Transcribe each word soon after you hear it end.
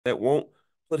that won't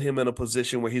put him in a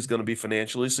position where he's going to be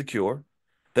financially secure,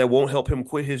 that won't help him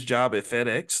quit his job at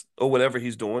FedEx or whatever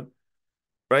he's doing,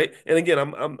 right? And again,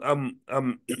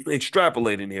 I'm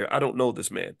extrapolating here. I don't know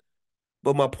this man,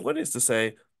 but my point is to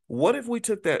say, what if we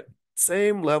took that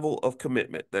same level of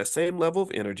commitment, that same level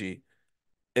of energy,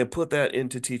 and put that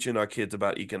into teaching our kids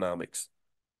about economics?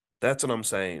 That's what I'm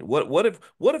saying. What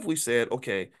if we said,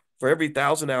 okay, for every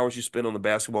 1,000 hours you spend on the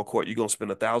basketball court, you're gonna spend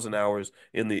 1,000 hours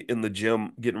in the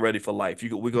gym getting ready for life.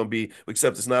 We're gonna be,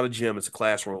 except it's not a gym, it's a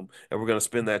classroom, and we're gonna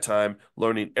spend that time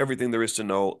learning everything there is to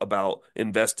know about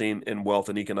investing in wealth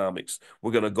and economics.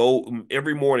 We're gonna go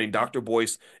every morning. Dr.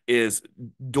 Boyce is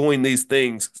doing these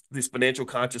things, these financial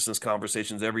consciousness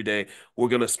conversations every day. We're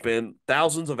gonna spend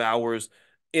thousands of hours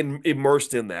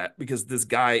immersed in that because this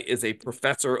guy is a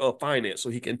professor of finance, so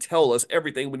he can tell us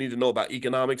everything we need to know about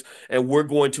economics, and we're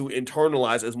going to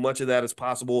internalize as much of that as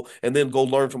possible and then go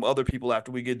learn from other people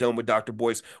after we get done with Dr.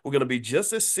 Boyce. We're going to be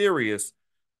just as serious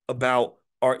about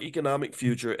our economic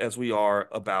future as we are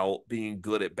about being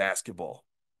good at basketball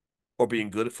or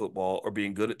being good at football or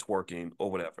being good at twerking or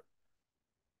whatever.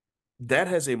 That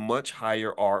has a much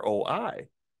higher ROI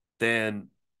than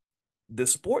the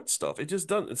sports stuff. It just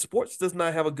doesn't. Sports does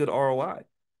not have a good ROI.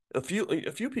 A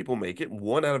few people make it,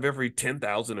 one out of every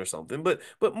 10,000 or something, but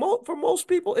for most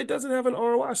people it doesn't have an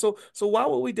ROI. So why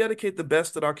would we dedicate the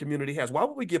best that our community has? Why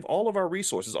would we give all of our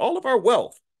resources, all of our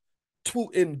wealth to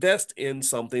invest in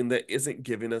something that isn't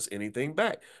giving us anything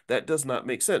back? That does not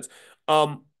make sense.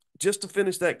 Um, just to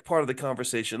finish that part of the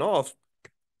conversation off,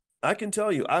 I can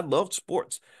tell you, I loved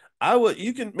sports.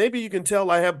 Maybe you can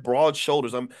tell I have broad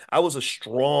shoulders. I was a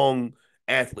strong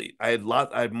athlete. I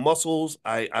had muscles.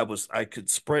 I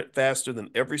could sprint faster than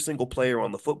every single player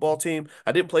on the football team.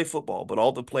 I didn't play football, but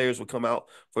all the players would come out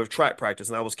for track practice,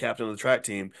 and I was captain of the track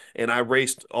team. And I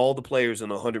raced all the players in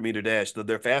a 100-meter dash,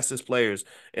 their fastest players,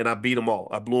 and I beat them all.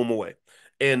 I blew them away.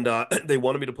 And they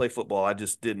wanted me to play football. I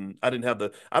just didn't. I didn't have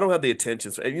the. I don't have the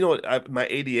attention. And you know what? My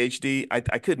ADHD. I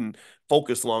couldn't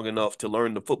focus long enough to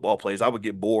learn the football plays. I would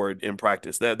get bored in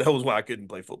practice. That was why I couldn't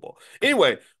play football.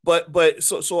 Anyway, but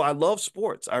so I love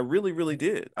sports. I really really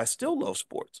did. I still love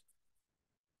sports.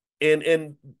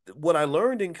 And what I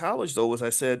learned in college though was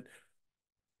I said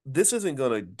this isn't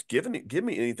going to give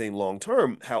me anything long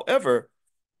term. However,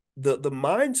 the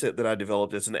mindset that I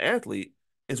developed as an athlete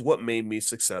is what made me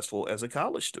successful as a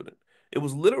college student. It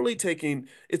was literally taking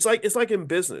it's like in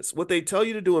business. What they tell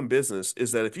you to do in business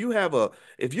is that if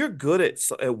you're good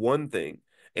at one thing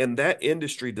and that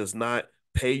industry does not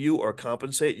pay you or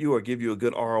compensate you or give you a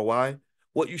good ROI,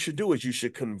 what you should do is you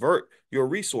should convert your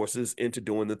resources into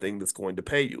doing the thing that's going to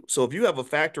pay you. So if you have a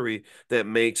factory that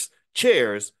makes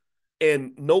chairs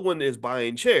and no one is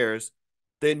buying chairs,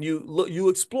 then you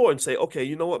explore and say, okay,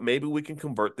 you know what? Maybe we can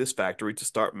convert this factory to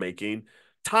start making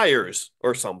tires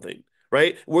or something,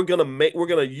 right? We're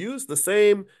gonna use the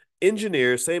same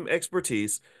engineers, same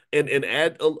expertise, and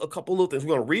add a couple of things.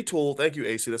 We're gonna retool. Thank you,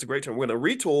 AC. That's a great term. We're gonna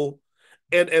retool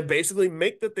and basically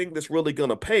make the thing that's really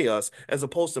gonna pay us as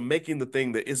opposed to making the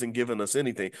thing that isn't giving us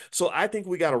anything. So I think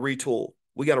we gotta retool.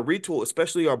 We gotta retool,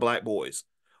 especially our black boys.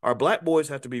 Our black boys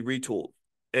have to be retooled.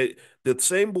 The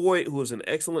same boy who is an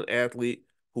excellent athlete,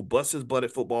 who busts his butt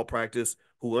at football practice,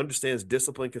 who understands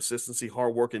discipline, consistency,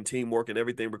 hard work, and teamwork, and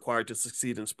everything required to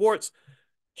succeed in sports,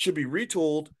 should be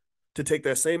retooled to take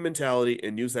that same mentality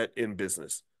and use that in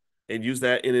business and use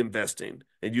that in investing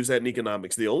and use that in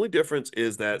economics. The only difference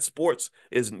is that sports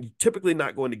is typically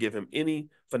not going to give him any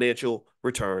financial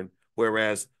return,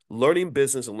 whereas learning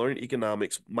business and learning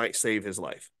economics might save his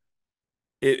life.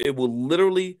 It will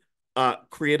literally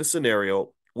create a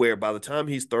scenario where by the time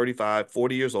he's 35,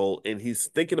 40 years old and he's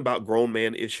thinking about grown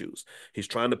man issues, he's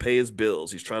trying to pay his bills,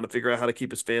 he's trying to figure out how to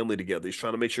keep his family together, he's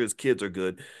trying to make sure his kids are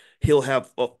good, he'll have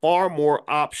far more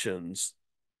options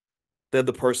than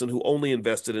the person who only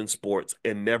invested in sports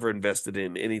and never invested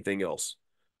in anything else.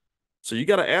 So you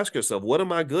got to ask yourself, what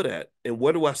am I good at and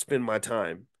where do I spend my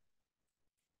time?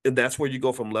 And that's where you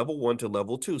go from level one to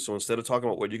level two. So instead of talking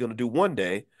about what you're going to do one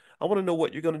day, I want to know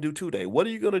what you're going to do today. What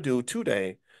are you going to do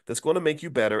today that's going to make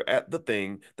you better at the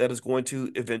thing that is going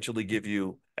to eventually give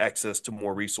you access to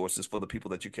more resources for the people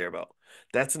that you care about?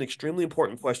 That's an extremely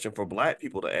important question for Black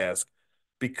people to ask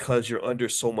because you're under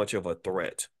so much of a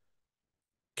threat.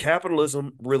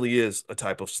 Capitalism really is a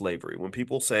type of slavery. When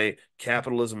people say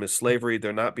capitalism is slavery,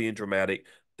 they're not being dramatic.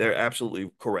 They're absolutely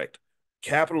correct.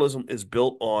 Capitalism is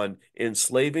built on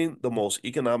enslaving the most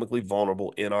economically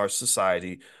vulnerable in our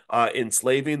society,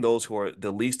 enslaving those who are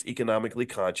the least economically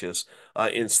conscious,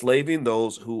 enslaving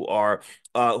those who are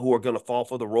going to fall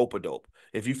for the rope a dope.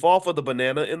 If you fall for the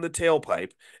banana in the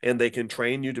tailpipe and they can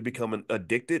train you to become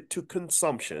addicted to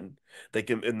consumption, they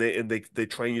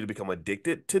train you to become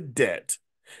addicted to debt,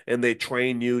 and they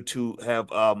train you to have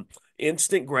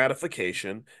instant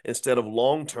gratification instead of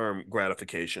long-term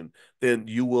gratification, then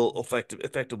you will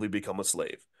effectively become a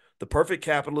slave. The perfect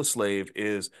capitalist slave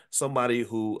is somebody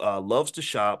who loves to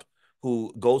shop,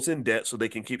 who goes in debt so they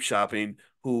can keep shopping,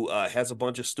 who has a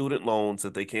bunch of student loans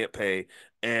that they can't pay,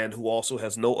 and who also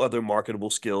has no other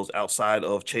marketable skills outside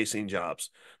of chasing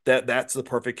jobs. That's the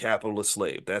perfect capitalist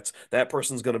slave. That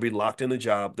person's going to be locked in a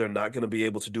job. They're not going to be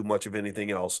able to do much of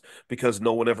anything else because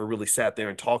no one ever really sat there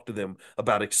and talked to them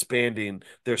about expanding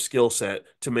their skill set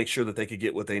to make sure that they could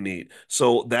get what they need.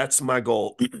 So that's my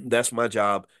goal. That's my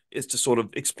job, is to sort of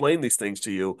explain these things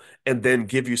to you and then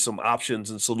give you some options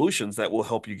and solutions that will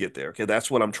help you get there. Okay,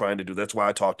 that's what I'm trying to do. That's why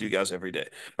I talk to you guys every day.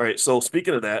 All right. So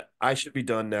speaking of that, I should be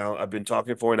done now. I've been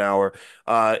talking for an hour.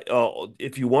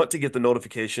 If you want to get the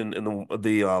notification and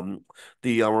the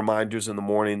reminders in the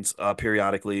mornings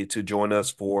periodically to join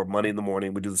us for Money in the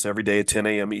Morning, we do this every day at 10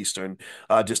 a.m. Eastern.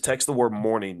 Just text the word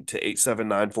morning to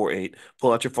 87948.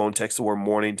 Pull out your phone, text the word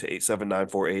morning to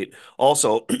 87948.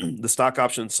 Also, the Stock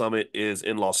Options Summit is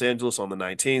in Los Angeles on the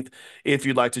 19th. If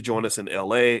you'd like to join us in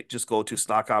LA, just go to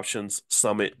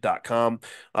stockoptionssummit.com.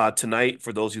 Tonight,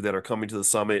 for those of you that are coming to the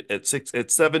summit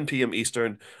at 7 p.m.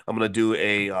 Eastern, I'm going to do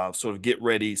a sort of get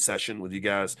ready session with you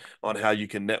guys on how you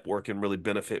can network and really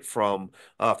benefit from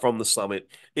the summit.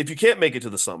 If you can't make it to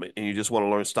the summit and you just want to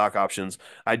learn stock options,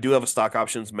 I do have a stock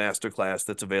options masterclass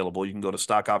that's available. You can go to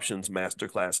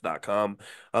stockoptionsmasterclass.com.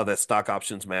 That's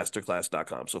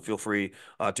stockoptionsmasterclass.com. So feel free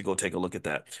to go take a look at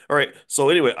that. All right. So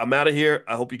anyway, I'm out of here.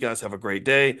 I hope you guys have a great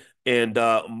day. And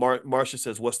Marcia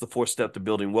says, what's the fourth step to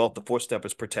building wealth? The fourth step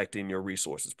is protecting your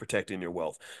resources, protecting your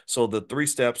wealth. So the three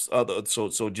steps,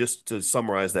 so just to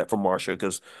summarize that for Marcia,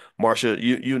 because Marcia,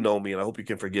 you know me, and I hope you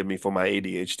can forgive me for my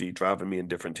ADHD driving me in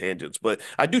different tangents. But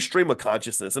I do stream of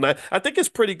consciousness, and I think it's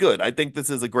pretty good. I think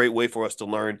this is a great way for us to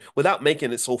learn without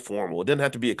making it so formal. It doesn't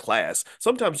have to be a class.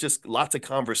 Sometimes just lots of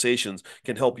conversations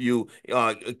can help you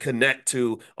connect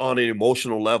to, on an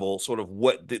emotional level, sort of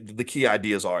what the key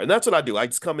ideas are. And that's what I do. I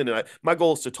just come in and my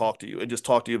goal is to talk to you and just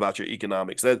talk to you about your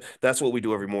economics. That's what we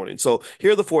do every morning. So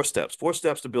here are the four steps. Four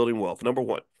steps to building wealth. Number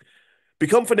one,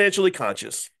 become financially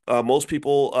conscious. Most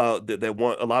people that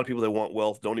want, a lot of people that want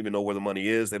wealth don't even know where the money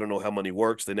is. They don't know how money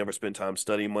works. They never spend time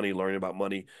studying money, learning about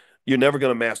money. You're never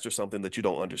going to master something that you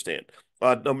don't understand.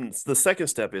 The second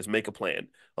step is make a plan.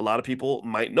 A lot of people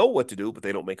might know what to do, but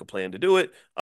they don't make a plan to do it.